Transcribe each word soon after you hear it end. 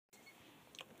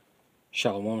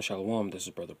Shalom, shalom. This is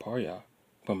Brother Parya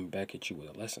coming back at you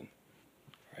with a lesson.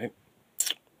 All right.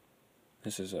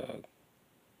 This is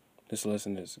this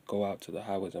lesson is go out to the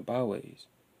highways and byways.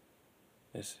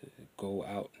 This is go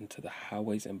out into the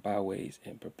highways and byways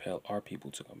and propel our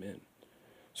people to come in.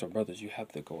 So, brothers, you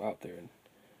have to go out there and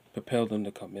propel them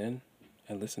to come in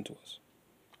and listen to us.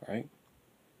 All right.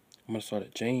 I'm gonna start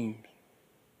at James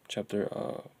chapter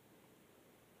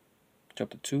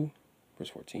 2, verse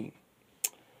 14,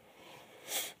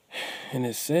 and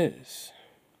it says,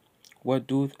 "What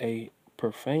doeth a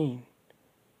profane,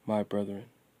 my brethren?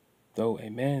 Though a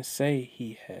man say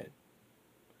he had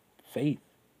faith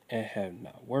and have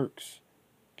not works,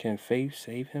 can faith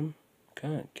save him?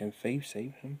 Can faith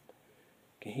save him?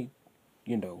 Can he,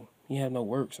 he have no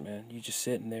works, man. You just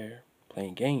sitting there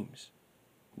playing games.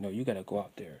 You got to go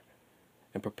out there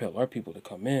and propel our people to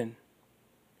come in,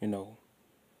 do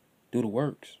the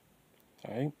works.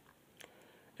 All right?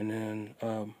 And then,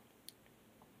 let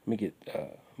me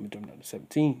jump down to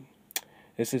 17.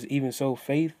 It says, even so,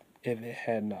 faith, if it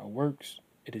had not works,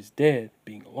 it is dead,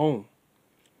 being alone.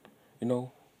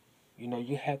 You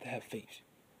have to have faith.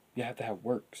 You have to have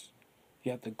works.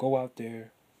 You have to go out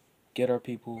there, get our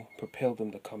people, propel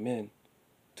them to come in,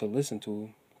 to listen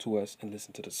to us and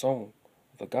listen to the song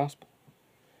of the gospel.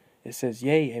 It says,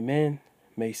 yea, a man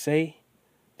may say,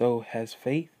 thou hast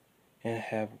faith and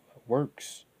have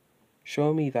works.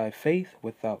 Show me thy faith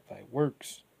without thy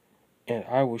works, and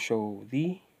I will show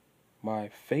thee my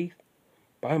faith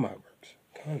by my works.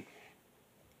 Come.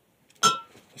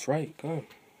 That's right, come.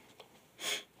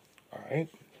 All right.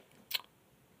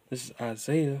 This is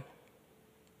Isaiah.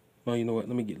 No, you know what?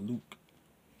 Let me get Luke.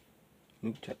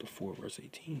 Luke chapter 4, verse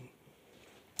 18.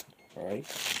 All right.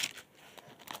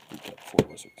 Luke chapter 4,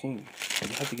 verse 18. So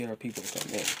we have to get our people to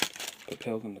come in.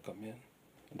 Propel them to come in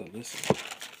and to listen.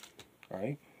 All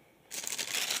right.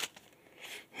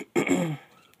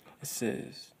 It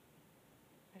says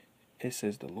the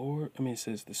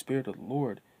Spirit of the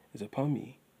Lord is upon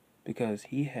me, because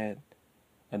he had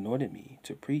anointed me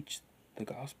to preach the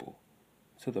gospel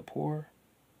to the poor.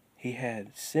 He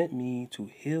had sent me to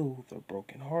heal the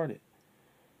brokenhearted,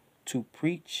 to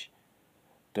preach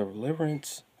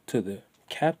deliverance to the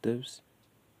captives,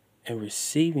 and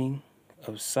receiving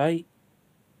of sight.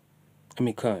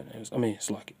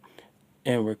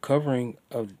 And recovering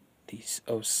of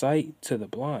sight to the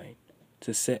blind,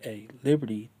 to set at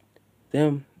liberty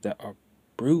them that are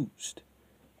bruised.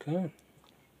 Come.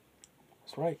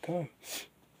 That's right, come.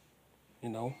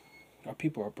 Our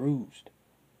people are bruised.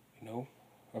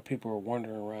 Our people are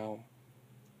wandering around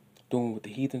doing what the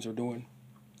heathens are doing,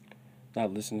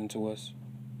 not listening to us.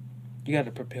 You got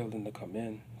to propel them to come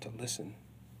in, to listen.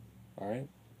 All right?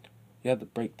 You have to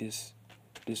break this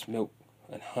milk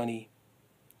and honey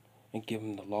and give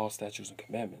them the law, statutes, and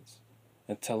commandments,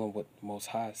 and tell them what the Most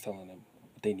High is telling them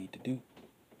what they need to do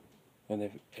on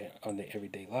their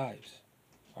everyday lives.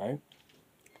 All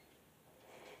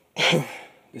right?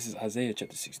 This is Isaiah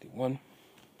chapter 61.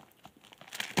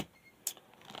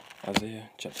 Isaiah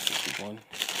chapter 61,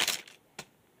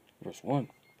 verse 1.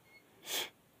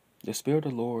 The Spirit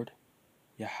of the Lord,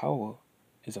 Yahweh,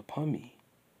 is upon me,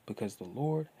 because the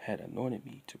Lord had anointed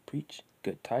me to preach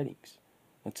good tidings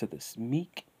unto the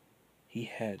meek. He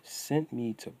had sent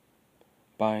me to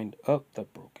bind up the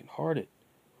brokenhearted,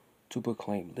 to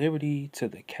proclaim liberty to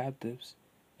the captives,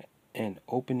 and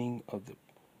opening of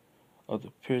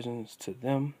the prisons to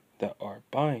them that are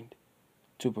bind,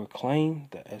 to proclaim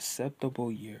the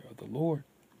acceptable year of the Lord,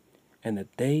 and the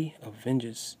day of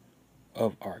vengeance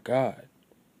of our God,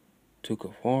 to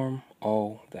conform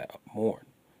all that mourn,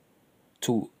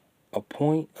 to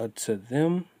appoint unto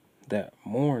them that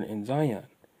mourn in Zion,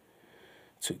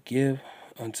 to give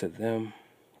unto them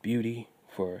beauty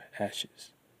for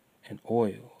ashes, and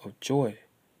oil of joy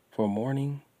for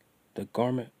mourning, the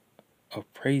garment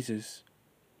of praises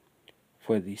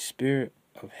for the spirit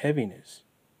of heaviness,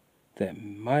 that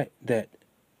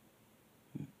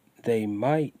they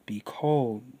might be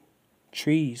called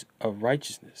trees of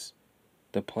righteousness,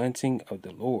 the planting of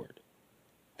the Lord,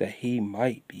 that he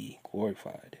might be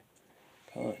glorified.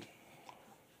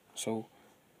 So,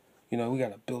 we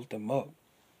got to build them up,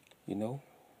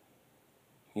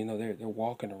 they're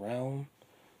walking around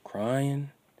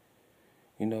crying,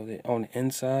 they on the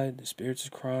inside, the spirits is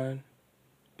crying,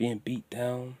 being beat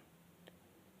down,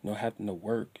 having to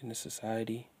work in the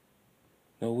society.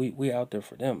 We out there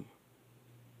for them.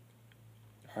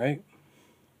 All right.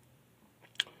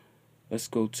 Let's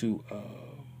go to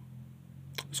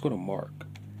Mark.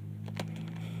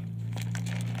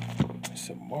 It's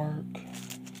a Mark.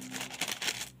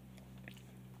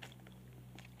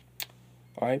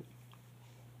 All right.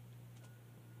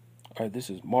 All right, this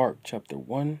is Mark chapter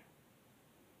 1,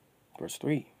 verse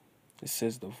 3. It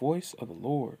says, the voice of the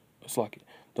Lord, it's like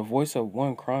the voice of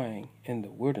one crying in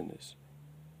the wilderness,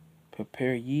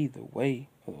 prepare ye the way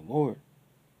of the Lord,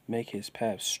 make his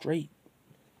path straight.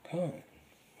 Come,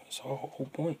 that's our whole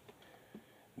point.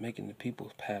 Making the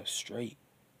people's path straight.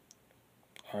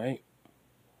 All right.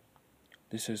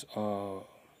 This is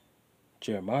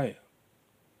Jeremiah.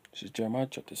 This is Jeremiah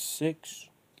chapter 6.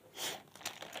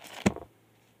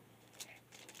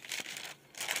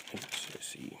 Let's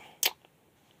see.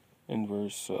 In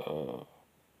verse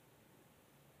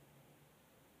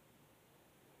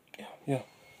yeah.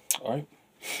 All right.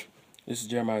 This is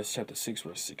Jeremiah chapter 6,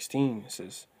 verse 16. It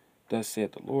says, thus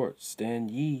saith the Lord,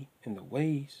 stand ye in the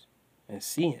ways and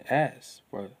see and ask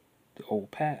for the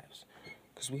old paths.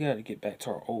 Because we got to get back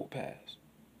to our old paths.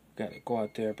 We got to go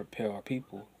out there and prepare our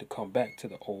people to come back to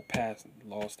the old paths and the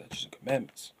laws, statutes, and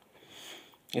commandments.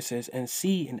 It says, and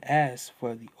see and ask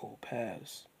for the old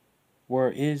paths,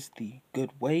 where is the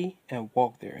good way, and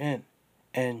walk therein,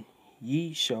 and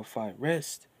ye shall find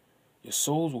rest. Your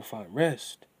souls will find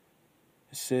rest.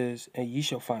 It says, and ye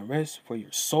shall find rest for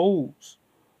your souls.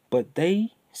 But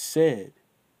they said,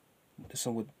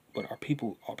 listen what our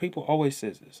people always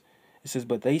says this. It says,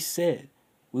 but they said,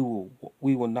 we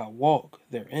will not walk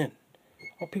therein.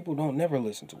 Our people don't never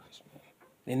listen to us, man.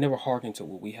 They never hearken to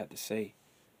what we have to say.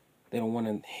 They don't want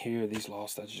to hear these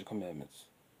laws, statutes, and commandments.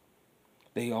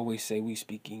 They always say we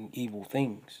speaking evil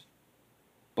things.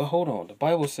 But hold on, the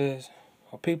Bible says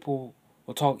our people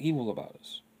will talk evil about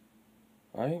us.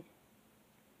 Right?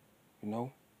 You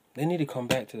know? They need to come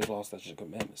back to the laws, statutes, and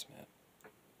commandments, man.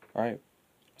 Alright?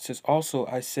 It says, also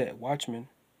I set watchmen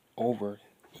over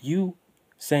you,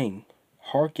 saying,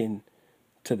 hearken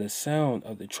to the sound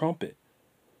of the trumpet.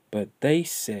 But they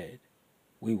said,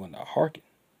 we will not hearken.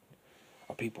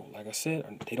 Our people, like I said,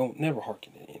 they don't never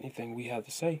hearken to anything we have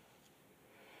to say.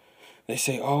 They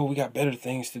say, oh, we got better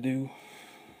things to do.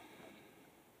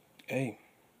 Hey,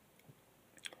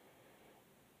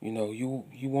 you know,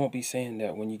 you won't be saying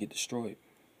that when you get destroyed.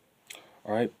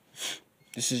 All right.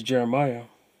 This is Jeremiah.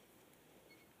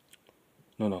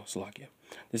 No, Salakia.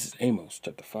 This is Amos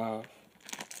chapter 5.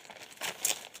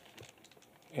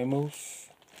 Amos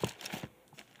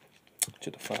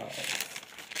chapter 5.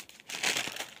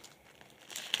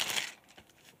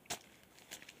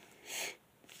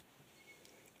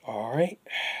 All right.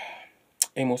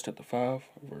 Amos chapter 5,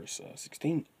 verse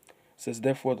 16. It says,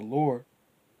 therefore the Lord,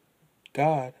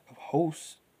 God of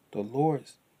hosts, the Lord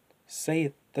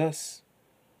saith thus,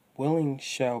 willing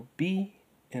shall be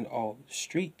in all the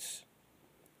streets,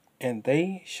 and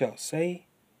they shall say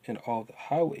in all the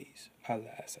highways,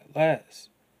 alas, alas.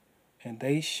 And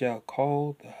they shall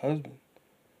call the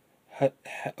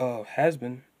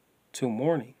husband to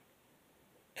mourning,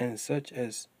 and such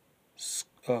as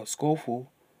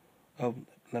skillful of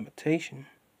lamentation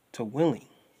to willing.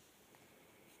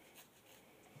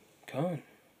 Come.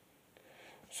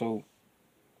 So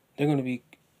they're gonna be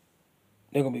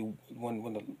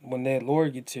when their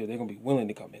Lord gets here, they're gonna be willing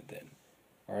to come in then.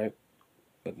 All right,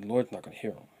 but the Lord's not gonna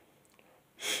hear them.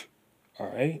 All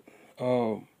right.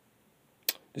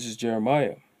 This is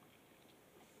Jeremiah.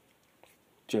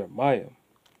 Jeremiah.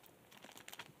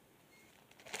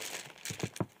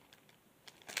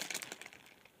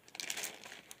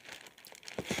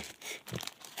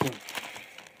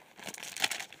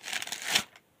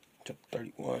 Chapter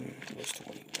 31, verse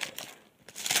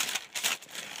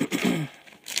 21.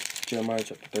 Jeremiah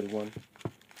chapter 31,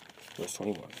 verse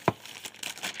 21.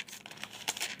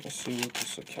 Let's see what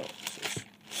this account says.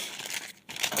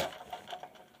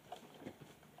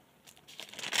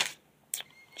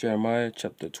 Jeremiah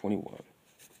chapter 21.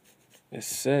 It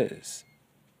says,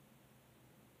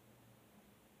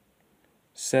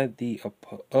 set thee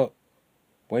up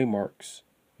waymarks,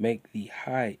 make thee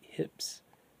high hips,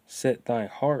 set thine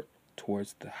heart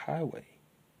towards the highway,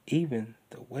 even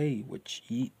the way which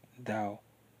thou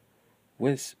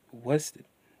wast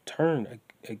turn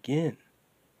again,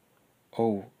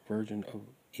 O Virgin of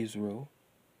Israel,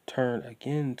 turn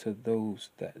again to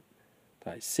those that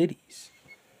thy cities.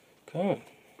 Come.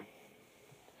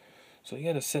 So you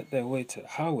gotta set that way to the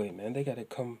highway, man. They gotta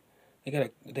come.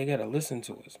 They gotta listen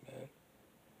to us, man.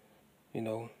 You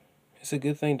know, it's a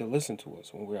good thing to listen to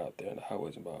us when we're out there in the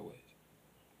highways and byways.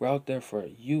 We're out there for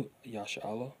you, Yasha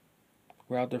Allah.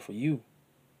 We're out there for you,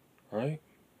 right?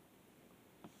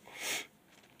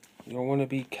 You don't want to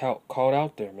be caught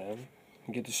out there, man,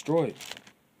 and get destroyed.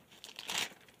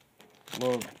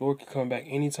 Lord can come back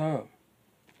anytime.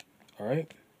 All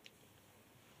right.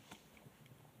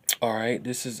 All right.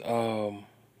 This is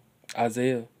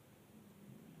Isaiah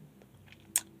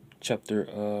chapter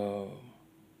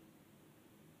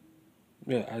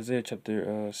Isaiah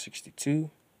chapter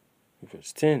 62,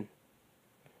 verse 10.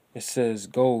 It says,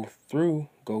 go through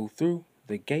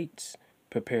the gates,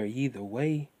 prepare ye the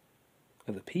way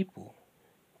of the people,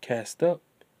 cast up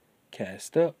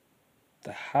the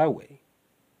highway,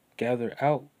 gather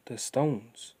out the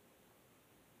stones,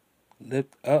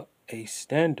 lift up a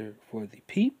standard for the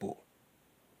people.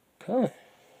 Come.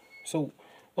 So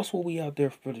what's what we out there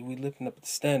for? We lifting up the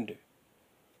standard.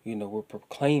 You know, we're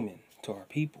proclaiming to our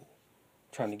people,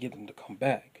 trying to get them to come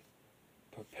back,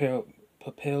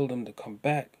 propel them to come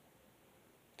back,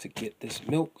 to get this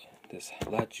milk, this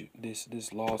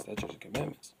laws, statutes, and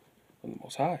commandments from the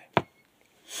Most High.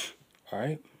 All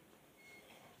right.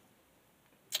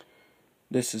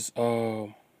 This is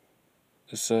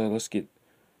let's get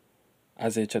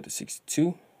Isaiah chapter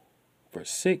 62, verse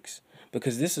 6,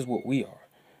 because this is what we are.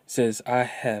 It says, I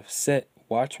have set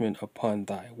watchmen upon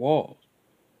thy walls,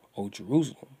 O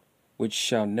Jerusalem, which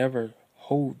shall never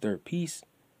hold their peace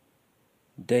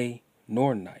day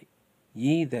nor night.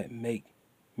 Ye that make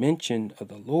mention of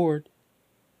the Lord,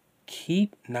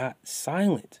 keep not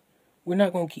silent. We're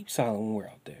not going to keep silent when we're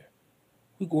out there.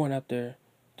 We're going out there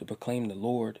to proclaim the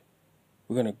Lord.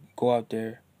 We're going to go out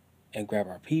there and grab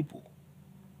our people.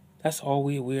 That's all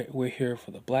we're here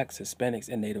for, the blacks, Hispanics,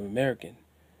 and Native American,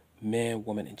 man,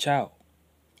 woman, and child.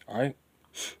 All right?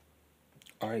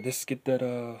 All right, let's get that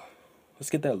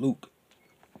Luke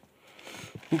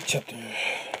chapter.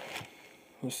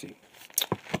 Let's see.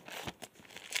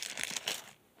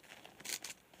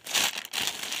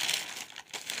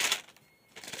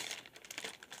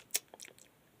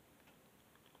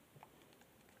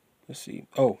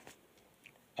 Oh,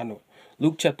 I know it.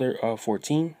 Luke chapter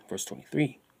 14, verse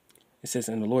 23. It says,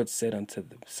 and the Lord said unto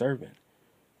the servant,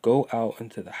 go out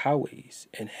into the highways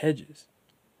and hedges,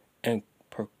 and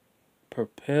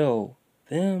propel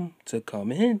them to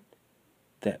come in,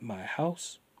 that my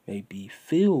house may be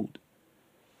filled.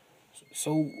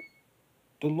 So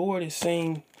the Lord is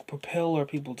saying, propel our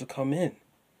people to come in.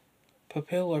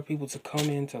 Propel our people to come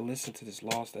in to listen to this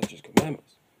law, statutes,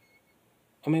 commandments.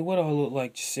 I mean, what do I look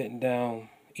like just sitting down,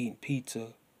 eating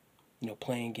pizza,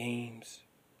 playing games,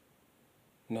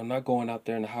 not going out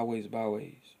there in the highways,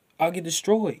 byways? I'll get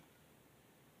destroyed.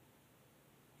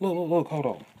 Look, hold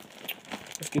on.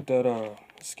 Let's get that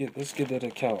let's get that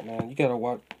account, man. You gotta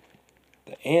watch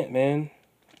the ant, man.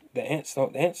 The ants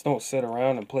don't sit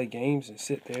around and play games and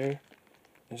sit there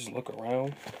and just look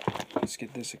around. Let's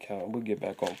get this account. We'll get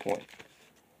back on point.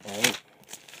 All right.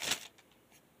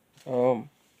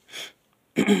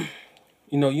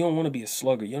 You don't want to be a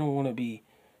slugger. You don't want to be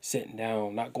sitting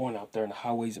down, not going out there in the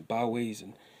highways and byways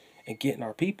and getting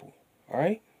our people. All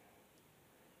right?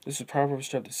 This is Proverbs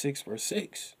chapter 6, verse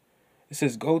 6. It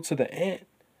says, go to the ant,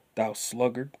 thou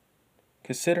sluggard.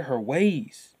 Consider her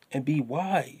ways and be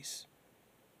wise.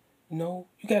 You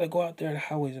got to go out there in the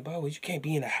highways and byways. You can't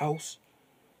be in a house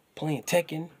playing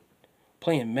Tekken,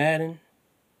 playing Madden,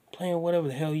 playing whatever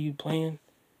the hell you playing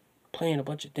a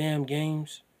bunch of damn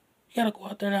games. You got to go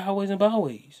out there in the highways and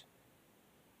byways.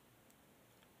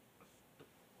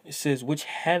 It says, which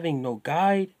having no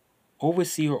guide,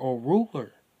 overseer, or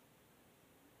ruler.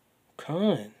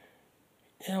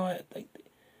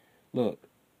 Look.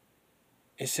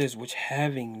 It says, which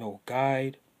having no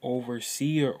guide,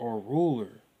 overseer, or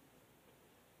ruler.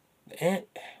 The ant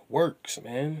works,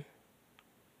 man.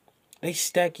 They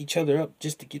stack each other up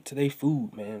just to get to their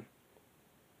food, man.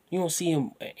 You don't see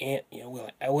them, an ant, we're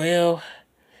like, well,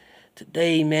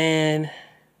 today, man,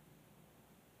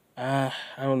 I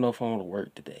don't know if I want to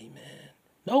work today, man.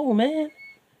 No, man.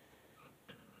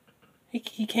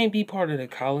 He can't be part of the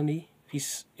colony.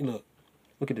 Look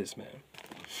at this, man.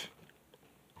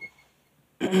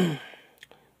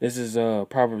 This is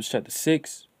Proverbs chapter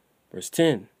 6, verse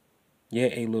 10.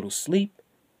 Yea, a little sleep,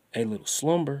 a little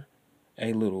slumber,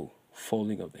 a little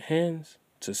folding of the hands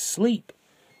to sleep.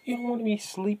 You don't want to be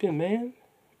sleeping, man.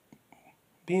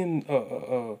 Being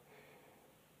a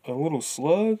little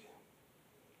slug.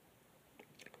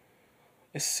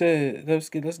 It says, let's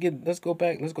go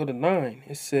back. Let's go to 9.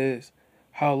 It says,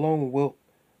 how long wilt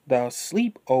thou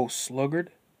sleep, O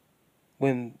sluggard?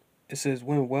 When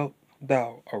wilt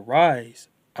thou arise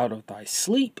out of thy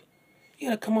sleep? You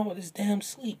gotta come out with this damn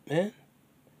sleep, man.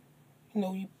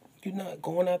 You're not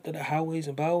going out to the highways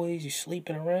and byways. You're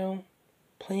sleeping around,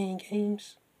 playing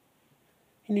games.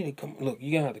 You need to come. Look,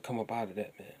 you're gonna have to come up out of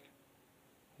that,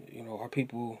 man. Our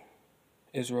people,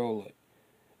 Israel,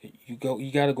 you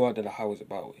gotta go out to the highways and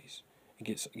byways and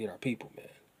get our people, man.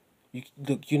 You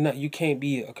can't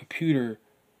be a computer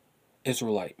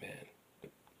Israelite, man.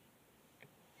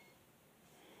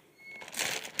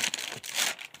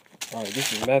 Alright,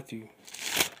 this is Matthew.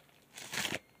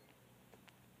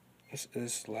 This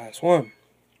is the last one.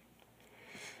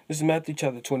 This is Matthew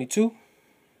chapter 22,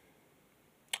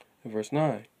 and verse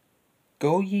 9.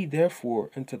 Go ye therefore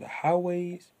into the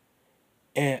highways,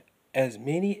 and as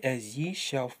many as ye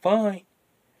shall find,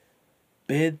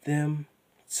 bid them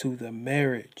to the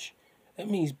marriage. That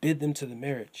means bid them to the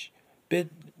marriage.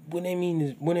 What I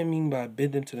mean by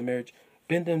bid them to the marriage,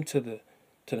 bid them to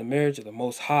the marriage of the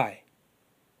Most High.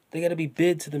 They gotta be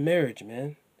bid to the marriage,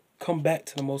 man. Come back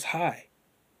to the Most High.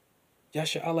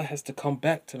 Yasha Allah has to come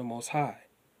back to the Most High.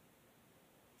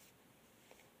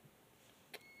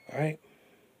 Alright?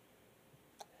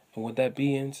 And with that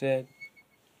being said,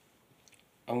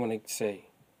 I want to say,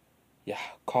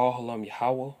 call Halam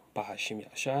Yahweh, Bahashim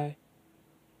Yashai.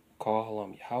 Call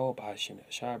Halam Yahweh, Bahashim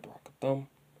Yashai, Barakathum.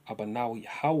 Abanawa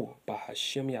Yahweh,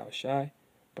 Bahashim Yashai,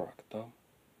 Barakathum.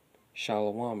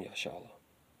 Shalom Yashala.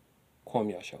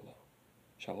 Kwam Yashala.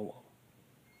 Shalom.